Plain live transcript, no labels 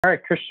All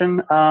right,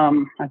 Christian,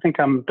 I think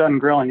I'm done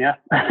grilling you.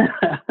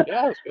 Yeah,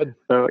 that's good.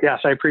 So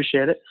yes, I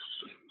appreciate it.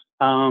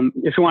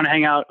 If you want to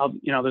hang out,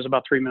 there's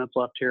about 3 minutes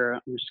left here.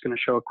 I'm just going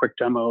to show a quick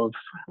demo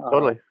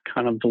of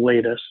kind of the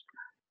latest.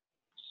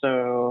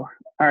 So,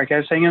 all right,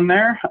 guys, hang in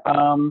there.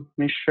 Let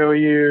me show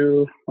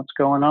you what's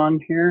going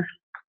on here.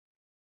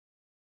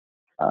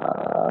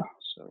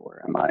 So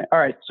where am I? All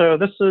right, so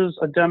this is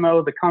a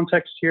demo. The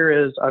context here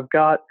is I've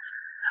got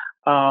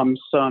some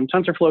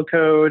TensorFlow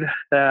code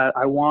that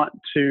I want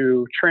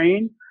to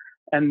train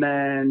and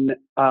then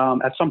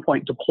at some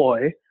point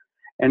deploy.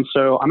 And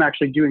so I'm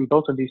actually doing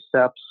both of these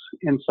steps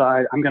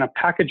inside. I'm going to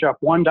package up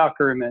one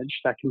Docker image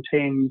that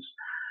contains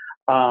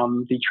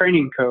the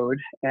training code,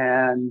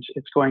 and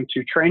it's going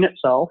to train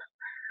itself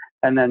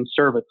and then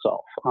serve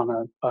itself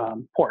on a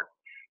port.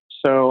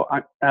 So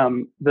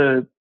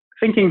the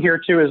thinking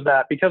here too is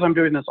that because I'm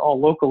doing this all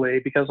locally,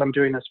 because I'm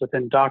doing this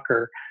within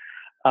Docker,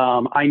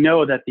 I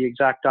know that the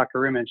exact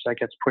Docker image that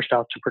gets pushed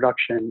out to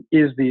production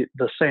is the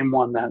same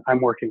one that I'm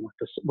working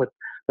with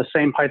the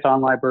same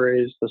Python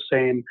libraries, the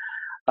same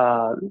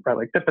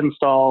like pip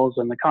installs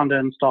and the conda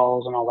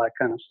installs and all that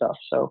kind of stuff.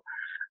 So,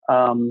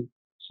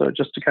 so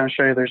just to kind of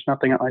show you, there's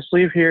nothing up my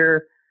sleeve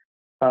here.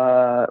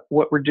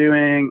 What we're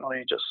doing,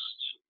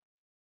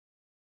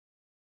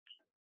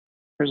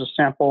 here's a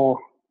sample.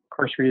 Of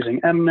course, we're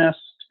using mnist.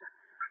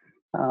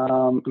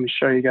 Let me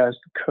show you guys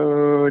the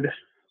code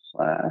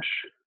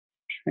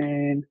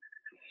 /train.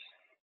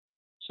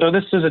 So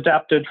this is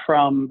adapted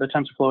from the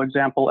TensorFlow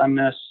example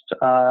mnist,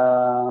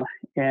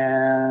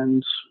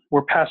 and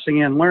we're passing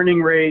in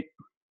learning rate,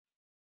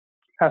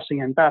 passing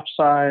in batch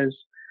size.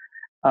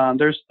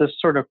 There's this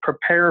sort of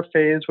prepare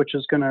phase, which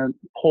is going to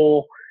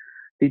pull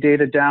the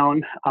data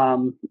down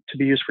to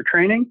be used for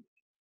training.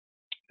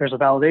 There's a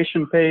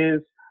validation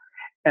phase,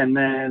 and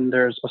then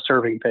there's a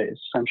serving phase,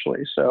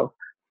 essentially. So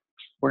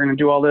we're going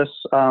to do all this.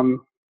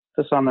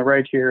 This on the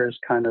right here is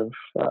kind of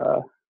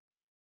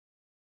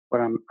what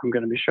I'm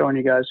going to be showing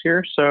you guys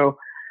here. So,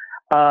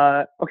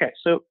 okay,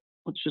 so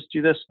let's just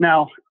do this.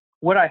 Now,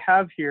 what I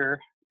have here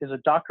is a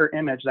Docker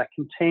image that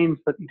contains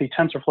the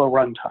TensorFlow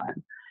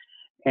runtime.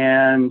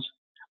 And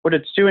what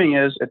it's doing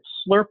is it's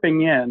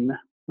slurping in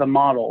the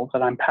model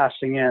that I'm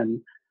passing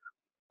in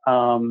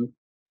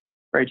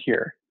right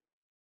here.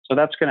 So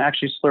that's going to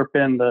actually slurp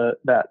in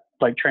that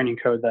like training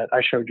code that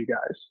I showed you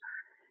guys.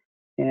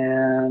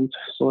 And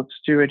so let's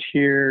do it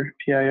here,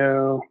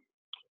 PIO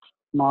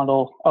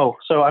model. Oh,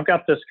 so I've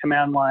got this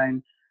command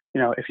line,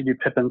 if you do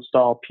pip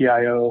install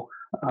PIO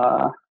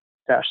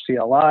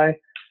 -CLI,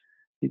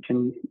 you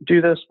can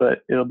do this,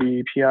 but it'll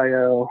be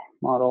PIO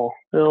model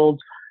build.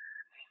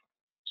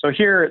 So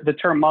here, the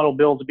term model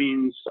build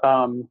means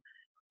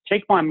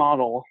take my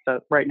model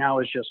that right now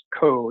is just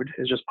code,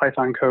 is just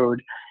Python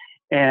code,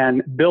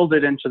 and build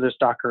it into this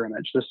Docker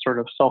image, this sort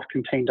of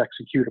self-contained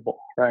executable,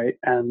 right?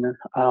 And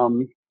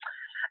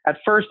at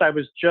first, I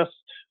was just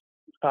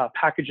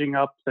packaging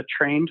up the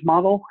trained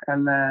model,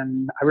 and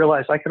then I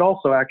realized I could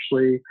also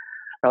actually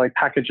really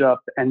package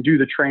up and do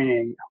the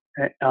training,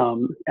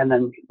 and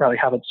then really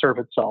have it serve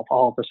itself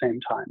all at the same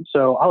time.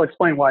 So I'll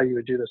explain why you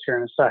would do this here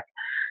in a sec.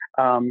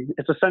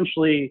 It's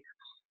essentially,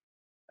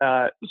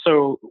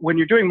 so when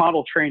you're doing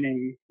model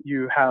training,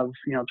 you have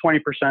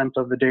 20%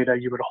 of the data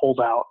you would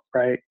hold out,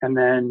 right? And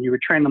then you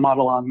would train the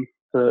model on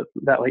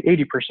that like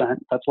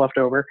 80% that's left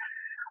over.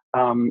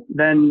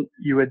 Then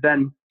you would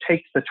then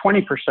take the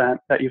 20%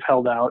 that you've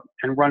held out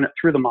and run it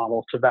through the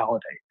model to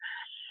validate.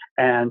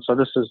 And so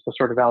this is the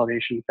sort of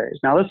validation phase.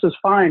 Now this is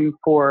fine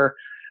for,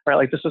 right,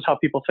 like this is how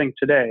people think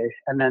today,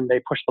 and then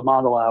they push the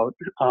model out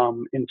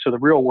into the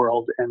real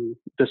world, and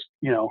this,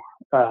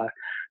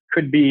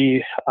 could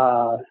be,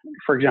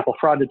 for example,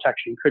 fraud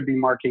detection, could be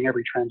marking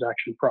every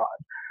transaction fraud,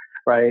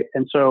 right?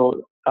 And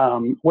so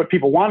what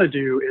people want to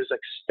do is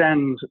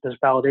extend this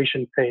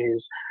validation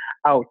phase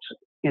out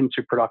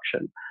into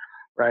production,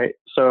 right?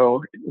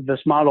 So this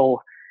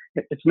model,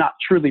 it's not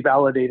truly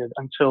validated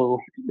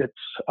until it's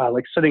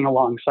like sitting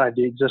alongside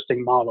the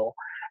existing model,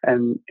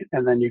 and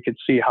then you could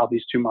see how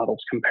these two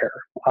models compare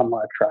on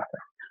live traffic.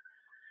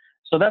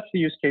 So that's the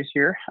use case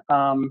here.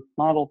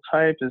 Model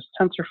type is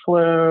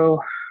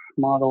TensorFlow,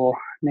 model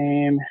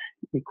name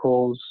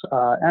equals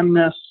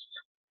mnist.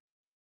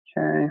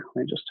 Okay,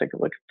 let me just take a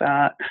look at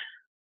that.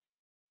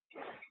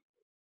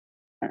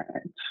 All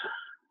right,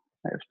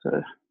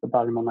 the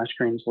bottom of my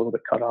screen is a little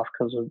bit cut off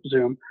because of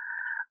Zoom.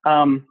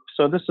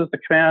 So this is the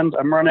command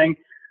I'm running.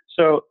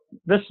 So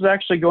this is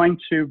actually going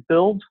to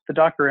build the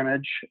Docker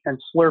image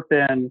and slurp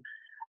in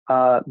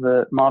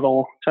the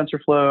model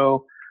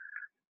TensorFlow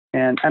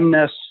and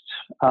mnist.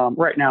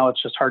 Right now,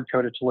 it's just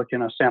hard-coded to look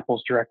in a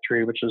samples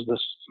directory, which is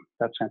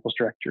that samples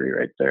directory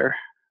right there.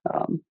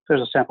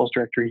 There's a samples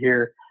directory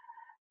here,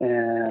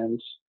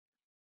 and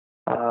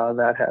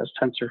that has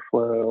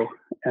TensorFlow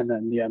and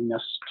then the mnist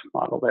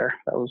model there.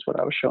 That was what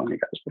I was showing you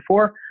guys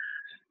before.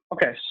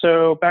 Okay,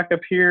 so back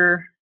up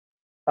here.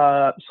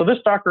 So this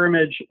Docker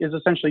image is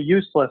essentially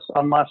useless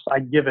unless I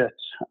give it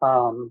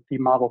the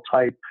model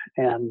type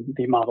and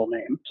the model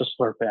name to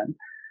slurp in.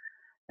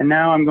 And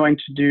now I'm going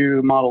to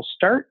do model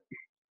start.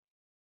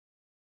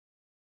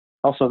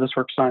 Also, this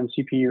works on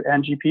CPU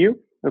and GPU.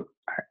 Oh,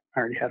 I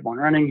already had one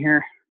running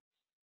here.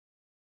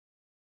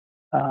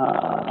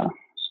 So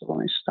let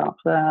me stop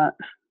that.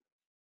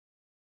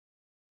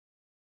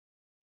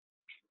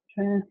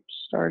 Okay,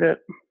 start it.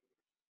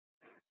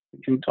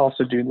 We can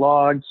also do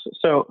logs.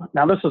 So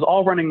now this is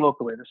all running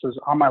locally. This is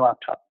on my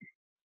laptop.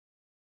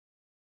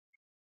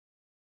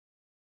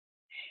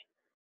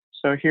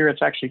 So here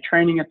it's actually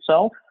training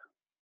itself.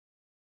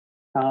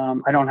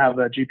 I don't have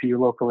a GPU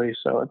locally,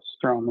 so it's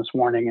throwing this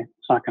warning.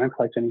 It's not going to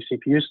collect any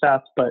CPU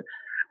stats, but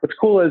what's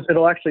cool is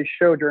it'll actually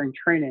show during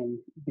training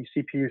the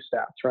CPU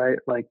stats, right?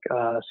 Like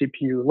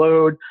CPU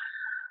load,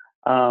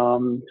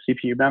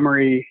 CPU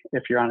memory.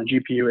 If you're on a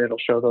GPU, it'll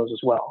show those as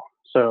well.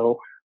 So,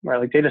 right,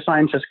 like data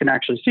scientists can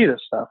actually see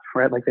this stuff,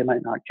 right? Like they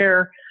might not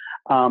care,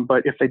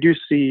 but if they do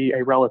see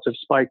a relative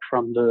spike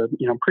from the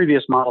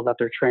previous model that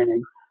they're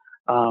training,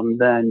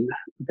 then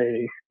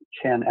they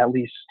can at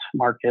least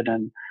mark it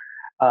and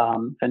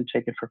then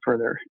take it for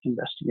further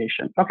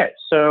investigation. Okay,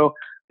 so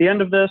the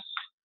end of this,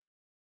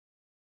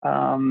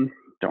 don't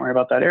worry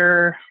about that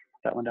error,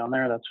 that one down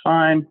there, that's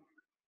fine.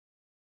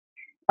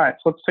 All right,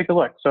 so let's take a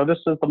look. So this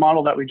is the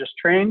model that we just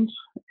trained,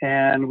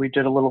 and we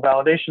did a little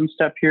validation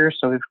step here.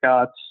 So we've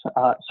got,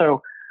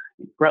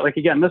 right, like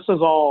again, this is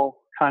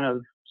all kind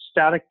of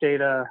static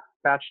data,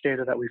 batch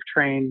data that we've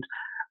trained.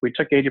 We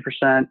took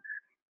 80%,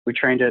 we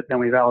trained it, then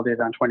we validated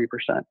on 20%.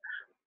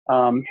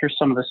 Here's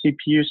some of the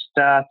CPU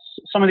stats.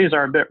 Some of these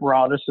are a bit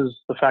raw. This is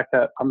the fact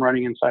that I'm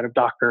running inside of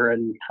Docker,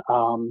 and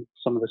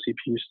some of the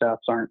CPU stats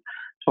aren't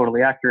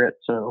totally accurate.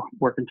 So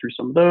working through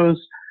some of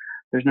those.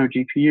 There's no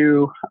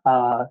GPU.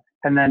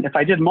 And then if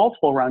I did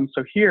multiple runs,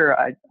 so here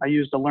I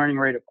used a learning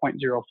rate of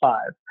 0.05.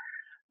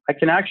 I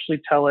can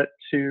actually tell it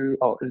to,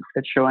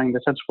 it's showing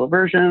the TensorFlow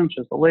version, which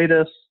is the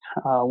latest,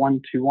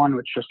 121,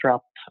 which just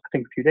dropped, I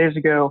think, a few days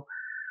ago.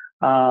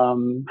 How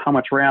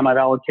much RAM I've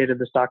allocated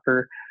this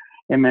Docker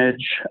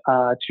image,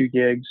 2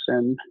 gigs,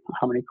 and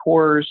how many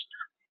cores.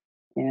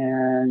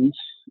 And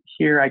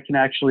here I can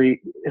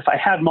actually, if I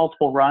had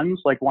multiple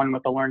runs, like one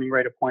with a learning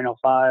rate of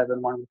 0.05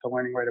 and one with a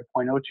learning rate of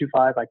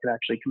 0.025, I could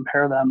actually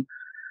compare them.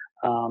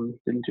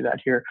 Didn't do that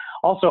here.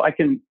 Also, I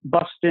can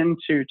bust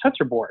into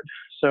Tensor Board.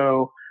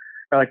 So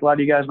like a lot of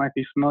you guys might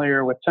be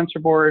familiar with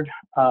Tensor Board.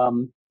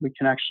 We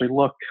can actually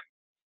look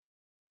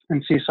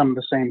and see some of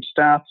the same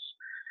stats.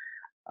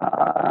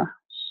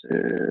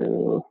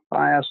 So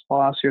bias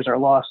loss, here's our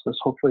loss. This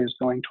hopefully is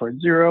going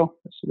towards 0.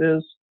 Yes, it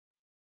is.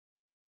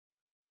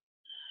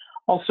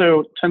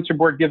 Also, Tensor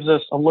Board gives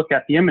us a look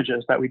at the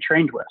images that we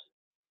trained with.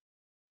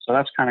 So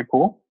that's kind of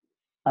cool.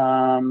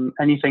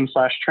 Anything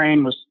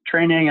 /train was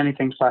training,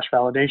 anything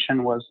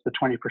 /validation was the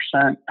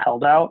 20%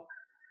 held out.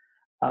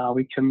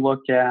 We can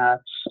look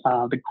at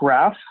the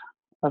graph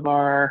of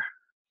our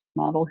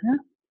model here.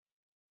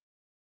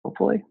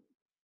 Hopefully,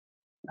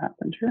 what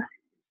happened here.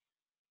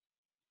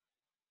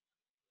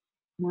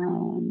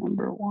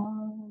 Number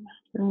 1,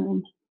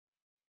 boom.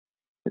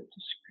 Hit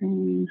the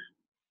screen.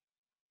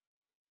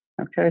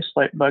 Okay,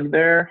 slight bug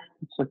there.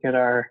 Let's look at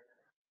our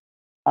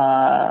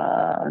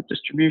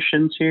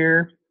distributions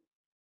here.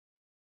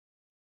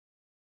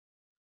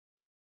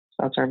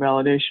 So that's our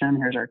validation.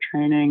 Here's our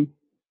training.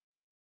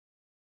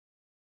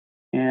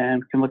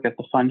 And we can look at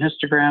the fun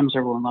histograms.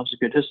 Everyone loves a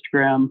good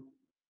histogram.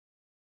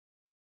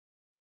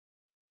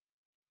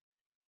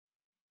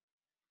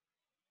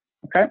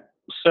 Okay,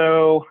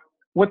 so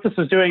what this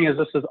is doing is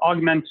this is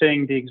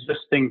augmenting the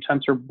existing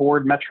Tensor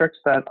Board metrics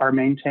that are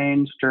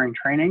maintained during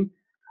training,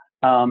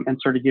 and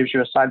sort of gives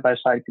you a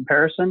side-by-side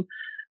comparison.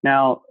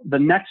 Now, the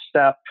next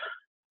step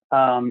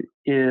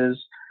is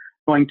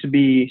going to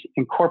be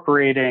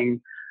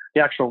incorporating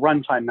the actual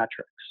runtime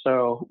metrics.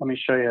 So let me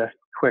show you a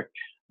quick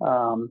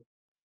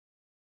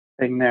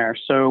thing there.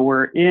 So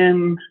we're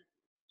in,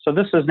 so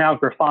this is now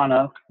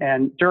Grafana,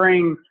 and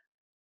during,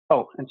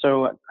 and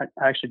so I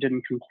actually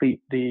didn't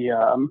complete the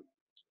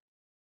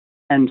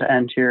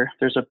end-to-end here.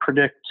 There's a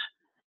predict,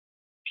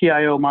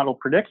 PIO model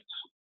predict.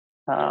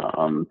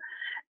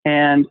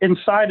 And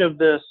inside of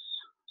this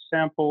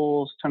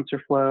samples,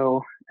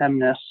 TensorFlow,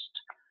 MNIST,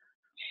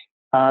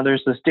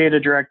 there's this data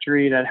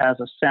directory that has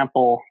a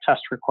sample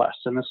test request,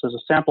 and this is a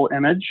sample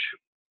image.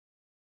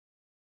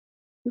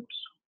 Oops.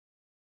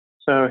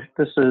 So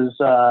this is,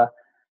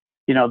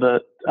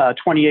 the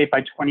 28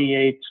 by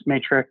 28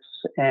 matrix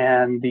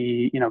and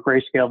the,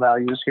 grayscale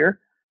values here.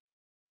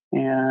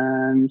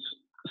 And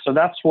so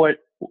that's what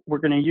we're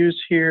going to use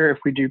here. If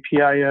we do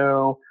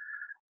PIO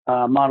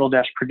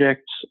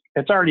model-predict,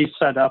 it's already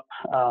set up.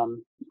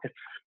 If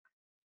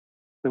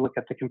we look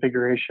at the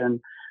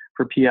configuration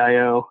for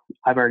PIO,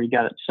 I've already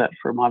got it set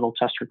for model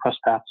test request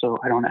path, so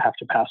I don't have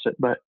to pass it,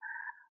 but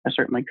I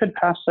certainly could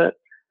pass it.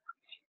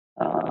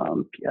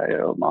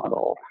 PIO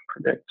model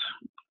predict.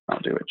 I'll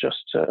do it just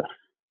to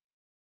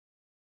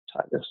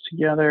tie this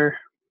together.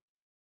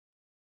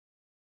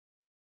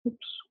 Oops.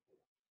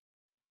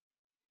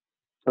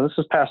 So this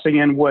is passing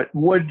in what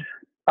would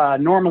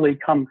normally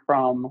come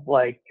from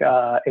like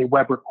a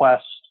web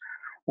request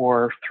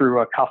or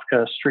through a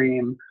Kafka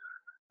stream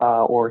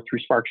or through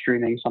Spark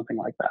streaming, something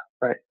like that,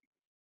 right?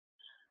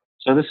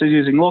 So this is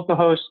using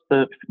localhost.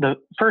 The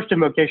first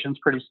invocation is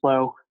pretty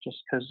slow, just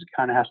because it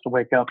kind of has to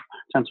wake up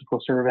TensorFlow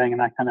serving and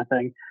that kind of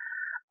thing.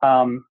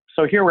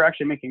 So here we're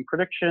actually making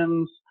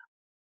predictions.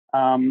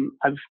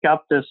 I've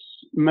got this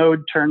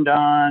mode turned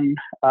on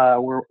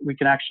where we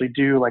can actually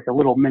do like a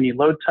little mini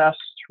load test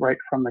right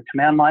from the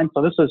command line.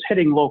 So this is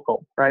hitting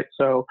local, right?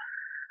 So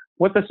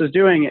what this is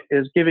doing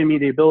is giving me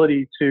the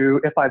ability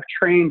to, if I've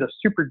trained a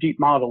super deep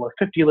model of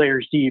 50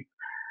 layers deep,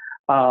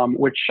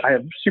 which I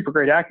have super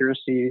great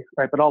accuracy,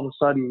 right? But all of a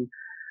sudden,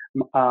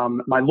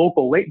 my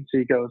local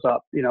latency goes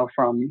up,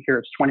 from here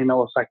it's 20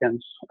 milliseconds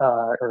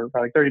or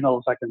like 30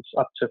 milliseconds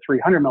up to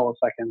 300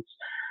 milliseconds.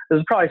 This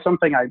is probably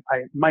something I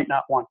might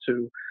not want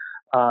to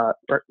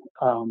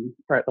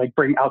like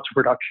bring out to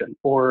production.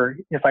 Or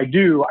if I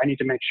do, I need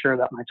to make sure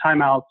that my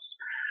timeouts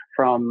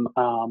from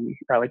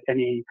like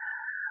any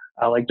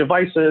like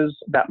devices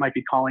that might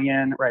be calling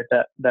in, right,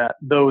 that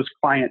those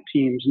client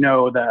teams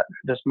know that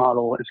this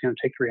model is going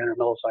to take 300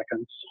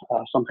 milliseconds,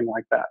 something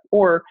like that.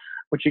 Or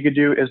what you could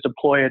do is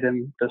deploy it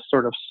in this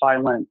sort of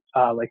silent,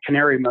 like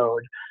canary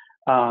mode,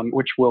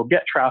 which will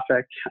get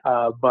traffic,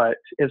 but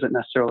isn't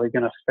necessarily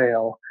going to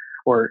fail,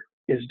 or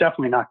is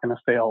definitely not going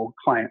to fail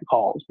client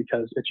calls,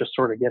 because it's just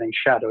sort of getting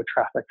shadow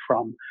traffic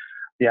from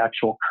the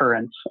actual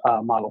current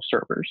model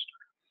servers.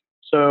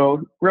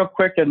 So real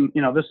quick, and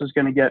this is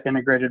going to get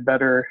integrated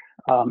better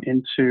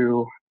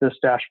into this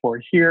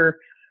dashboard here.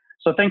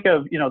 So think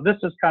of, this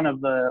is kind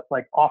of the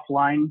like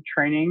offline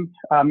training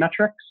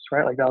metrics,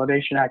 right? Like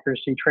validation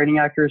accuracy, training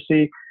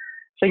accuracy.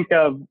 Think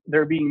of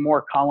there being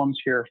more columns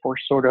here for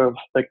sort of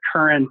the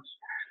current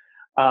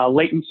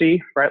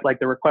latency, right? Like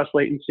the request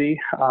latency.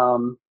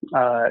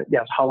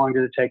 Yes, how long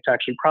did it take to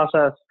actually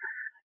process?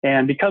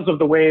 And because of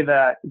the way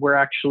that we're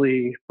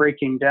actually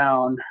breaking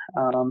down,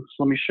 so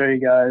let me show you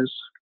guys.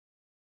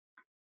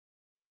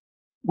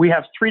 We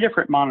have 3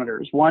 different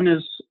monitors. One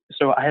is,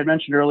 so I had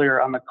mentioned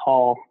earlier on the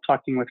call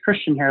talking with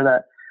Christian here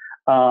that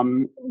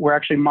we're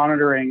actually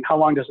monitoring how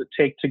long does it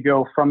take to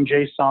go from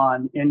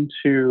JSON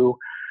into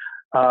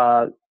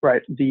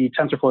right, the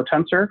TensorFlow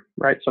tensor,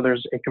 right? So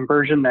there's a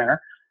conversion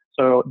there.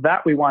 So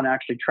that we want to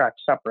actually track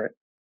separate.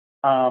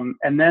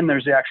 And then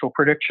there's the actual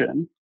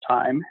prediction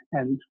time.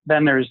 And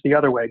then there's the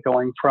other way,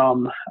 going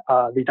from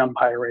the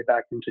NumPy array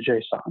back into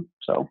JSON.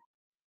 So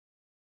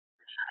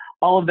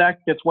all of that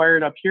gets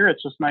wired up here.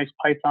 It's just nice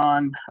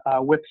Python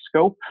with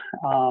scope.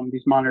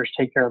 These monitors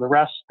take care of the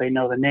rest. They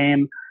know the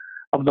name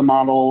of the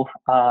model.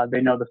 They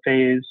know the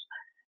phase.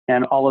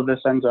 And all of this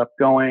ends up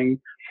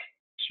going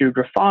to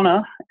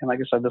Grafana. And like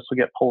I said, this will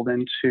get pulled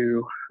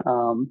into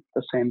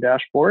the same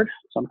dashboard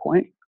at some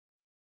point.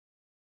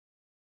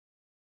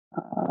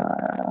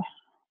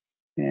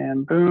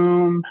 And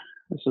boom,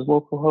 this is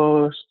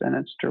localhost and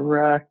it's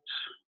direct.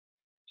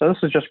 So this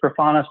is just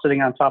Grafana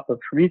sitting on top of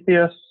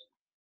Prometheus.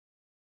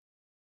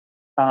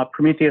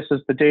 Prometheus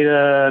is the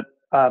data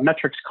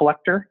metrics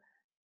collector.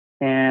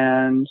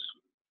 And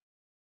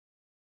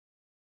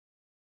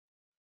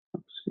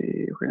let's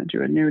see, we're going to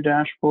do a new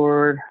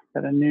dashboard,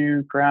 got a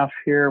new graph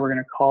here. We're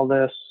going to call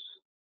this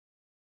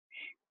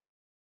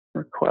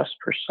request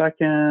per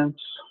second,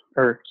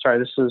 or sorry,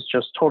 this is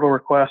just total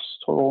requests,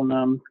 total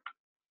num.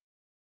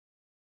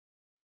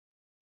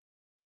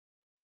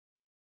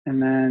 And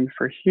then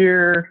for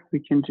here, we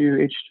can do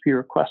HTTP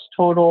request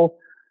total.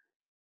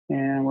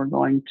 And we're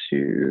going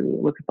to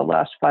look at the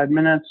last 5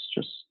 minutes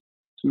just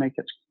to make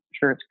it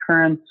sure it's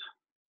current.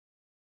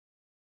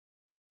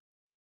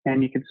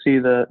 And you can see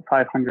the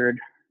 500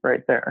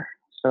 right there.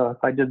 So if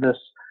I did this,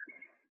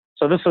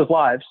 so this is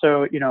live.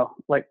 So,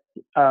 like,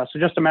 so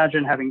just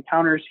imagine having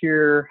counters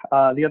here.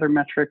 The other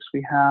metrics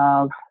we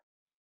have,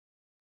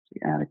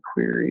 we add a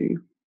query.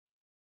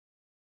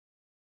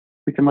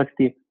 We can look at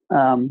the,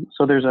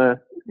 so there's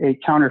a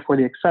counter for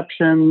the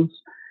exceptions.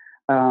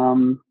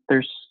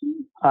 There's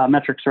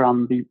metrics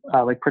around the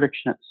like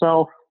prediction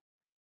itself,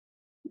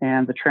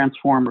 and the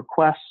transform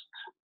request,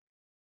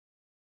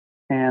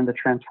 and the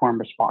transform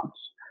response.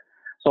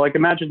 So like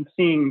imagine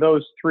seeing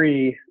those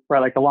 3 right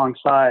like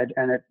alongside,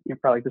 and you're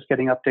probably just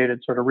getting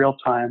updated sort of real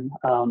time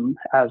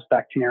as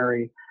that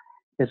canary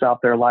is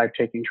out there live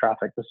taking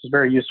traffic. This is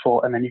very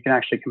useful, and then you can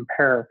actually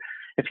compare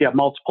if you have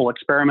multiple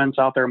experiments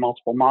out there,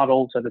 multiple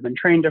models that have been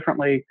trained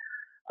differently.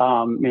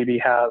 Maybe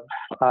have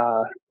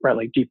right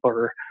like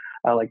deeper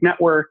like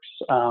networks.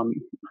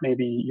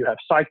 Maybe you have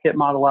scikit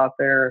model out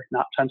there,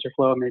 not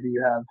TensorFlow. Maybe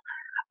you have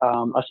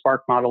a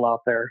Spark model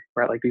out there,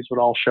 right? Like these would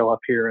all show up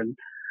here, and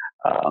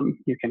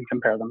you can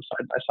compare them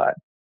side by side.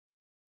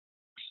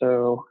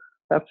 So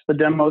that's the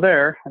demo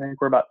there. I think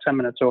we're about 10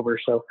 minutes over,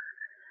 so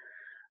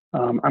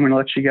I'm going to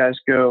let you guys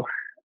go.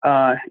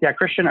 Yeah,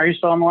 Christian, are you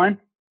still on the line?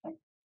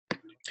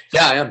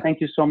 Yeah, I am.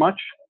 Thank you so much.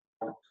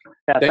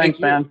 Yeah, thanks,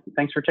 man.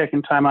 Thanks for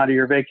taking time out of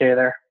your vacay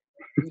there.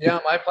 Yeah,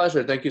 my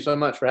pleasure. Thank you so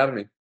much for having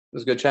me. It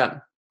was a good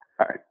chat.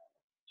 All right.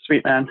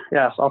 Sweet, man.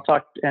 Yes, I'll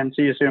talk and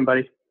see you soon,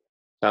 buddy.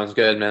 Sounds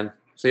good, man.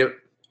 See you.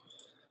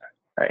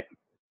 All right.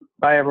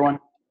 Bye, everyone.